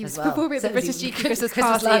party. He was as well. performing at the British GQ Christmas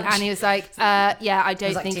party, lunch. and he was like, I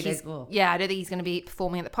don't think he's going to be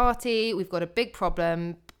performing at the party. We've got a big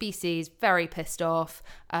problem. BC's very pissed off.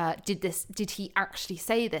 Did he actually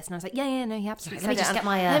say this? And I was like, yeah, no, he absolutely said it.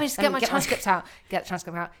 Let me just get my transcript out. Get the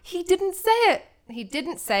transcript out. He didn't say it. He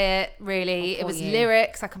didn't say it, really. It was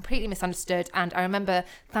lyrics. I completely misunderstood. And I remember,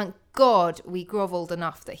 thank God, we grovelled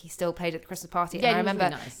enough that he still played at the Christmas party. Yeah, and I remember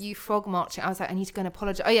really nice. you frog marching. I was like, I need to go and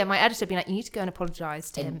apologise. Oh, yeah, my editor being like, you need to go and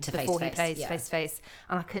apologise to him before he plays face to face.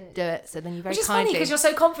 And I couldn't do it. So then you very Which is kindly... funny because you're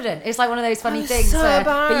so confident. It's like one of those funny things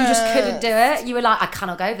but you just couldn't do it. You were like, I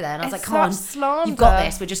cannot go over there. And I was like, come on, slander. You've got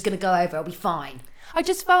this. We're just going to go over. It'll be fine. I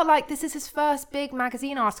just felt like this is his first big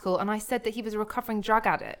magazine article, and I said that he was a recovering drug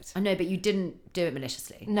addict. I know, but you didn't do it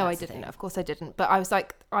maliciously. No, I didn't. Of course I didn't. But I was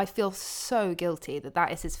like, I feel so guilty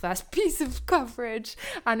that is his first piece of coverage,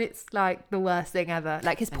 and it's like the worst thing ever.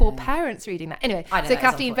 Like his poor parents reading that. Anyway, so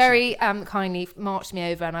Kathleen very kindly marched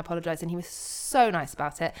me over, and I apologised, and he was so nice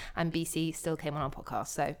about it. And BC still came on our podcast,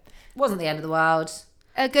 so it wasn't the end of the world.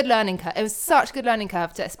 A good learning curve. It was such a good learning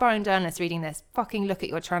curve to aspiring journalists reading this. Fucking look at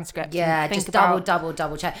your transcript. Yeah, just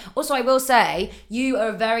double check. Also, I will say, you are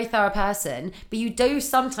a very thorough person, but you do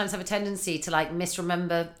sometimes have a tendency to like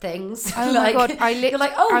misremember things. Oh like, my God. You're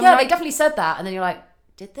like, they definitely said that. And then you're like,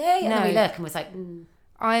 did they? And then we look and we're like,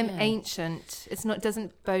 I'm ancient.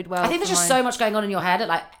 Doesn't bode well. I think there's just so much going on in your head at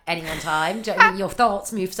like any one time. Do you know what I mean? Your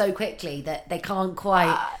thoughts move so quickly that they can't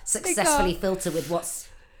quite successfully filter with what's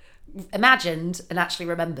imagined and actually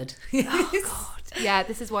remembered. Oh God. Yeah,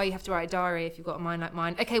 this is why you have to write a diary if you've got a mind like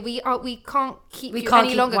mine. Okay, we can't keep you can't any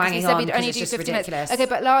keep longer because we wanging said on we'd because only it's do just 50 minutes. ridiculous. Okay,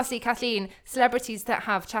 but lastly, Kathleen, celebrities that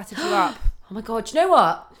have chatted you up. Oh my God, do you know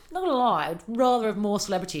what? Not gonna lie, I'd rather have more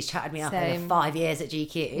celebrities chatted me up Same. over 5 years at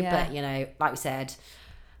GQ. Yeah. But, you know, like we said,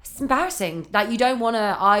 it's embarrassing. Like, you don't want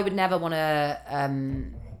to, I would never want to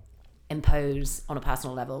impose on a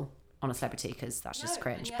personal level on a celebrity because that's just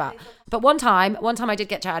cringe. But one time I did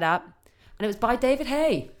get chatted up and it was by David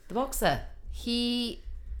Hay, the boxer. He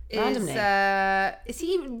Randomly. is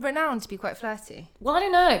he renowned to be quite flirty? Well, I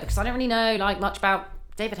don't know because I don't really know like much about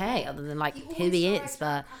David Hay other than like who he is,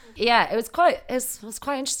 but yeah, it was quite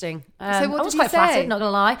interesting. So what I was did he quite say? flattered, not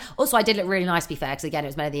gonna lie. Also, I did look really nice, to be fair, because again, it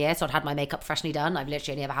was Men of the Year, so I'd had my makeup professionally done. I've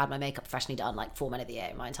literally only ever had my makeup professionally done like 4 Men of the Year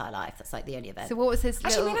in my entire life. That's like the only event. So what was his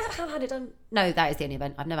Actually, little... maybe I have had it done. No, that is the only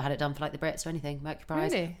event. I've never had it done for like the Brits or anything. Mercury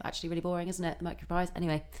Prize. Really? Actually, really boring, isn't it? The Mercury Prize.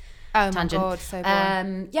 Anyway. Oh my Tangent. God, so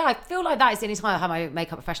boring. Yeah, I feel like that is the only time I have my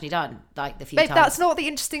makeup professionally done. Like the few Babe, times. that's not the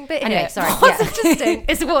interesting bit Anyway, here. sorry, What's yeah. interesting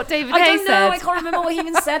is what David I Hay don't said. know. I can't remember what he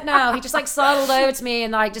even said now. He just like sidled over to me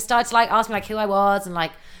and like just started to like ask me like who I was and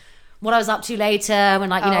like what I was up to later and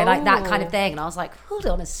like, you know, like that kind of thing. And I was like, hold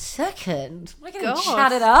on a second. Am I going to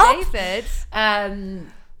chat it up? David.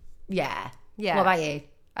 Yeah. Yeah. What about you?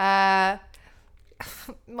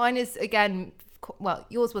 Mine is, again, well,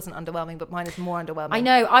 yours wasn't underwhelming, but mine is more underwhelming. I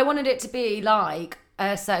know. I wanted it to be like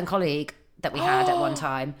a certain colleague that we had at one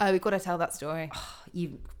time. Oh, we've got to tell that story.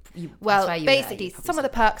 You Well, I swear you were there. basically, You probably some of the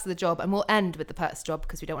perks of the job, and we'll end with the perks of the job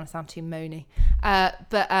because we don't want to sound too moany.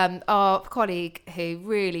 But our colleague who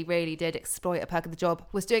really, really did exploit a perk of the job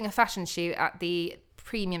was doing a fashion shoot at the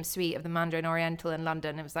premium suite of the Mandarin Oriental in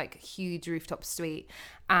London. It was like a huge rooftop suite.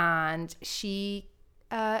 And she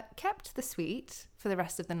kept the suite for the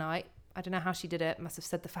rest of the night. I don't know how she did it. Must have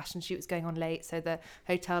said the fashion shoot was going on late, so the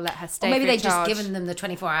hotel let her stay. Or maybe free they of just charge. given them the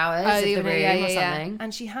 24 hours of the room or something.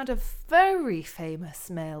 And she had a very famous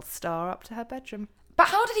male star up to her bedroom. But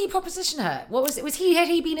how did he proposition her? What was it? Had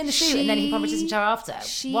he been in the shoot and then he propositioned her after?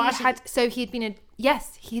 He had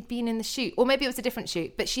been in the shoot, or maybe it was a different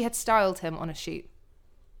shoot, but she had styled him on a shoot.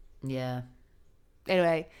 Yeah.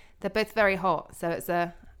 Anyway, they're both very hot, so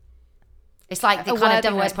It's like the kind of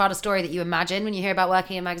Devil Wears night. Prada story that you imagine when you hear about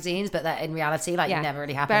working in magazines, but that in reality, like, it never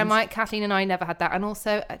really happens. Bear in mind, Kathleen and I never had that. And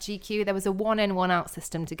also at GQ, there was a 1-in, 1-out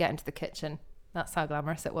system to get into the kitchen. That's how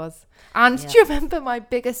glamorous it was. And do you remember my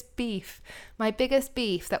biggest beef? My biggest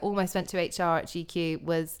beef that almost went to HR at GQ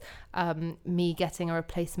was me getting a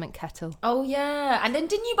replacement kettle. Oh, yeah. And then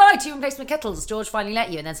didn't you buy 2 replacement kettles? George finally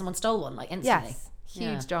let you, and then someone stole one, like, instantly. Yes. Huge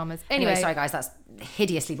Yeah. dramas. Anyway, sorry, guys. That's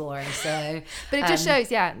hideously boring, so... But it just shows,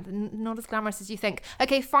 not as glamorous as you think.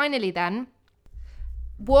 Okay, finally then.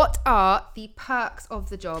 What are the perks of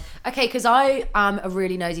the job? Okay, because I am a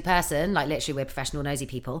really nosy person. Like, literally, we're professional nosy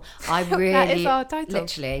people. I really... That is our title.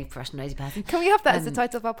 Literally, professional nosy person. Can we have that as the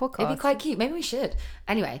title of our podcast? It'd be quite cute. Maybe we should.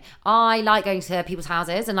 Anyway, I like going to people's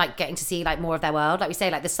houses and like getting to see like more of their world. Like we say,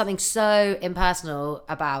 like there's something so impersonal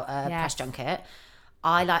about a press junket.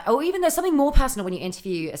 Even there's something more personal when you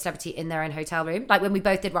interview a celebrity in their own hotel room. Like when we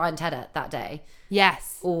both did Ryan Tedder that day.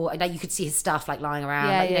 Yes. Or like you could see his stuff like lying around.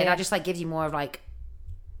 Yeah, like, you know, yeah. that just like gives you more of like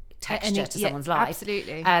texture to someone's life.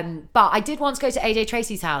 Absolutely. But I did once go to AJ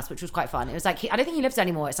Tracy's house, which was quite fun. It was like I don't think he lives there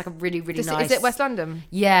anymore. It's like a really, really nice. Is it West London?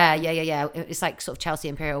 Yeah. It's like sort of Chelsea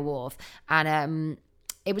Imperial Wharf, and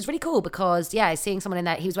it was really cool because seeing someone in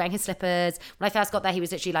there. He was wearing his slippers. When I first got there, he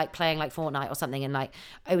was literally like playing like Fortnite or something, and like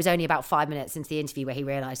it was only about 5 minutes into the interview where he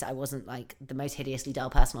realised that I wasn't like the most hideously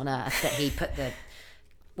dull person on earth. That he put the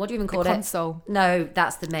what do you even call it? Console. No,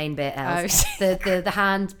 that's the main bit. Els. Oh. The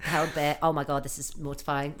handheld bit. Oh my god, this is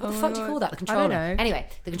mortifying. What the fuck do you call that? The controller. I don't know. Anyway,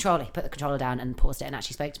 the controller. He put the controller down and paused it and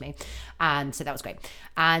actually spoke to me, and so that was great.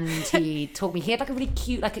 And he taught me. He had like a really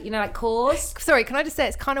cute, like like chorus. Sorry, can I just say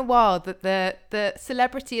it's kind of wild that the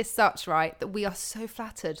celebrity is such, right, that we are so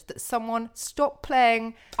flattered that someone stopped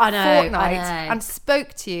playing Fortnite and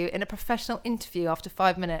spoke to you in a professional interview after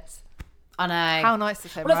 5 minutes. I know. How nice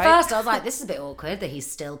of him, Well, right? at first I was like, this is a bit awkward that he's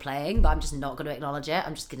still playing, but I'm just not going to acknowledge it.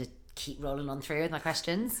 I'm just going to keep rolling on through with my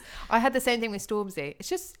questions. I had the same thing with Stormzy. It's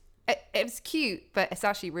just, it was cute, but it's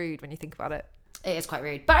actually rude when you think about it. It is quite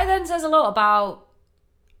rude. But it then says a lot about,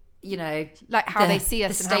 like how they see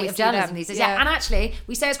us the and how state we of see them. journalism these days. Yeah, and actually,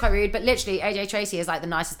 we say it's quite rude, but literally, AJ Tracy is like the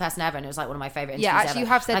nicest person ever, and it was like one of my favourite interviews ever. Actually, you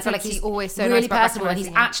have said And I feel since like he's always so really nice about personal, and he's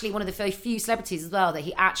recognising you. actually one of the very few celebrities as well that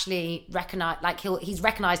he actually recognised. Like he's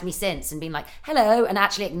recognised me since and been like hello, and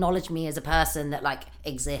actually acknowledged me as a person that like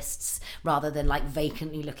exists, rather than like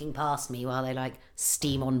vacantly looking past me while they like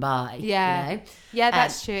steam on by. Yeah, you know? yeah,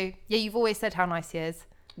 that's true. Yeah, you've always said how nice he is.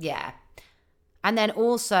 Yeah. And then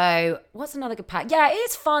also, what's another good pack? Yeah, it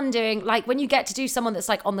is fun doing, like, when you get to do someone that's,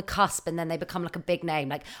 like, on the cusp and then they become, like, a big name.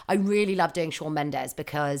 Like, I really love doing Shawn Mendes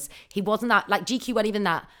because he wasn't that, like, GQ weren't even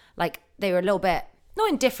that, like, they were a little bit, not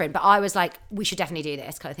indifferent, but I was like, we should definitely do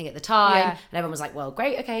this kind of thing at the time. Yeah. And everyone was like, well,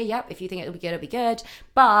 great, okay, yep, if you think it'll be good, it'll be good.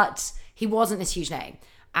 But he wasn't this huge name.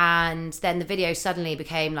 And then the video suddenly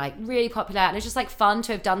became like really popular, and it's just like fun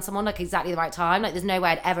to have done someone like exactly the right time. Like there's no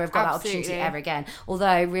way I'd ever have got that opportunity ever again.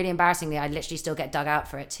 Although really embarrassingly, I literally still get dug out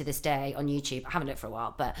for it to this day on YouTube. I haven't looked for a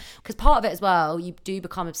while, but because part of it as well, you do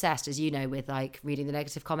become obsessed, as you know, with like reading the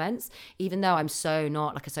negative comments. Even though I'm so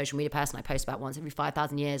not like a social media person, I post about once every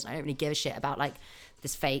 5,000 years, and I don't really give a shit about like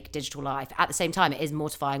this fake digital life. At the same time, it is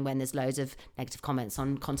mortifying when there's loads of negative comments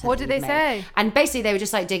on content. What did they say? And basically they were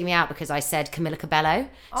just like digging me out because I said Camila Cabello.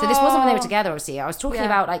 So this wasn't when they were together, obviously. I was talking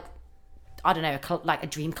about like, I don't know, like a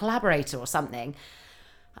dream collaborator or something.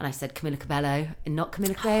 And I said Camila Cabello and not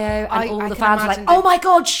Camila Cabello. And all the fans were like, oh my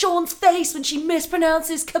God, Sean's face when she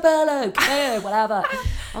mispronounces Cabello, whatever.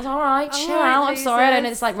 I was like, all right, chill out. I'm sorry, I don't know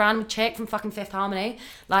this like random chick from fucking Fifth Harmony.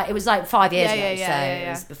 Like it was like 5 years ago, so it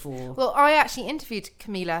was before. Well, I actually interviewed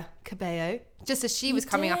Camila Cabello just as she was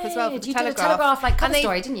coming up as well for the Telegraph. Did a Telegraph like cover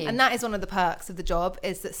story, didn't you? And that is one of the perks of the job,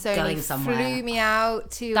 is that Sony flew me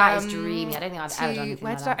out to... That is dreamy. I don't think I've ever done anything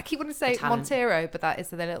like that. I keep wanting to say Montero, but that is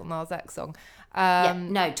the Little Nas X song.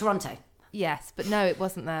 No, Toronto. Yes, but no, it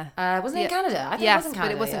wasn't there. Wasn't it in Canada? I think yes, it was in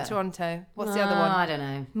Canada, but it wasn't Toronto. What's the other one? I don't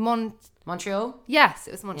know. Montreal? Yes,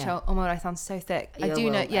 it was Montreal. Yeah. Oh my God, I sound so thick. I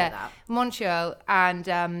do know. Yeah, that. Montreal,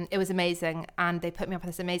 and it was amazing. And they put me up at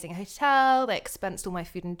this amazing hotel. They expensed all my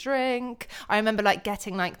food and drink. I remember like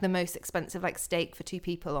getting like the most expensive like steak for 2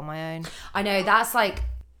 people on my own. I know, that's like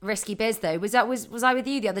risky biz though. Was I with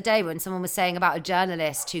you the other day when someone was saying about a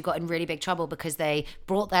journalist who got in really big trouble because they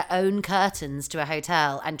brought their own curtains to a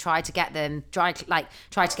hotel and tried to get them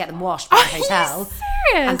washed by the hotel,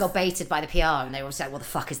 and got baited by the PR, and they were like, what the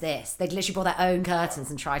fuck is this? They'd literally brought their own curtains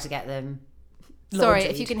and tried to get them Sorry,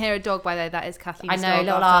 if you can hear a dog by the way, that is Kathleen's dog. I know,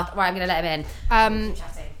 little Arthur. Right, I'm gonna let him in.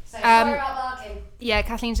 Sorry about barking. Yeah,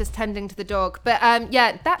 Kathleen's just tending to the dog. But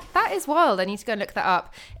yeah, that is wild. I need to go and look that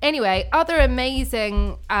up. Anyway, other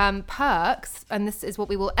amazing perks, and this is what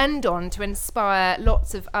we will end on to inspire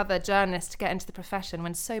lots of other journalists to get into the profession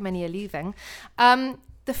when so many are leaving.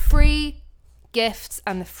 The free gifts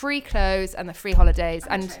and the free clothes and the free holidays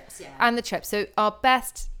and the trips. So our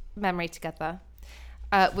best memory together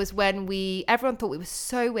was when everyone thought we were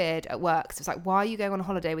so weird at work. So it was like, why are you going on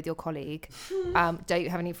holiday with your colleague? Don't you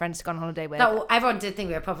have any friends to go on holiday with? No, everyone did think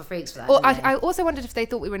we were proper freaks for that. Well, I also wondered if they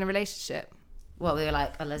thought we were in a relationship. Well, we were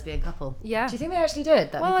like a lesbian couple. Yeah. Do you think they actually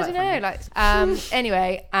did? Well, I don't know. Like,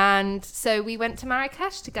 anyway, and so we went to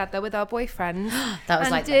Marrakesh together with our boyfriends. That was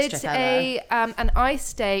like the best trip ever. And we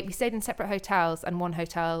stayed in separate hotels, and one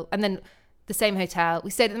hotel, and then the same hotel. We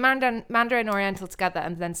stayed at the Mandarin Oriental together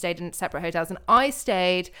and then stayed in separate hotels. And I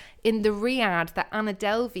stayed in the Riad that Anna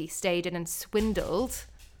Delvey stayed in and swindled.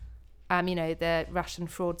 You know, the Russian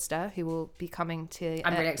fraudster who will be coming to...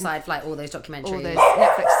 I'm really excited for like all those documentaries. All those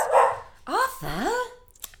Netflix... Arthur?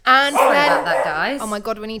 And sorry then, about that, guys. Oh my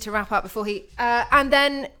God, we need to wrap up before he... and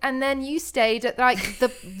then you stayed at like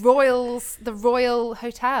the Royal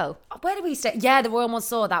Hotel. Where did we stay? Yeah, the Royal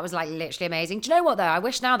Monsieur. That was like literally amazing. Do you know what though? I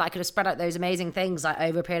wish now that I could have spread out those amazing things like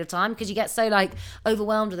over a period of time, because you get so like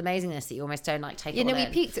overwhelmed with amazingness that you almost don't like take it all in. We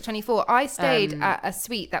peaked at 24. I stayed at a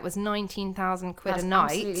suite that was 19,000 quid a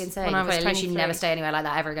night. Absolutely insane. When I was 23. You never stay anywhere like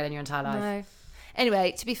that ever again in your entire life. No.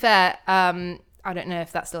 Anyway, to be fair, I don't know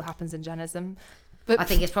if that still happens in journalism. But I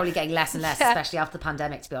think it's probably getting less and less, especially after the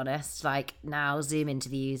pandemic, to be honest. Like, now Zoom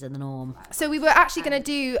interviews are the norm. So we were actually going to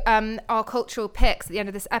do our cultural picks at the end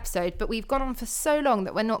of this episode, but we've gone on for so long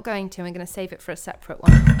that we're not going to. We're going to save it for a separate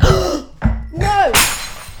one. No!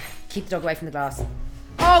 Keep the dog away from the glass.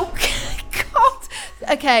 Oh, God!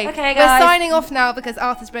 Okay, guys. We're signing off now because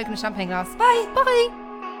Arthur's broken a champagne glass. Bye. Bye.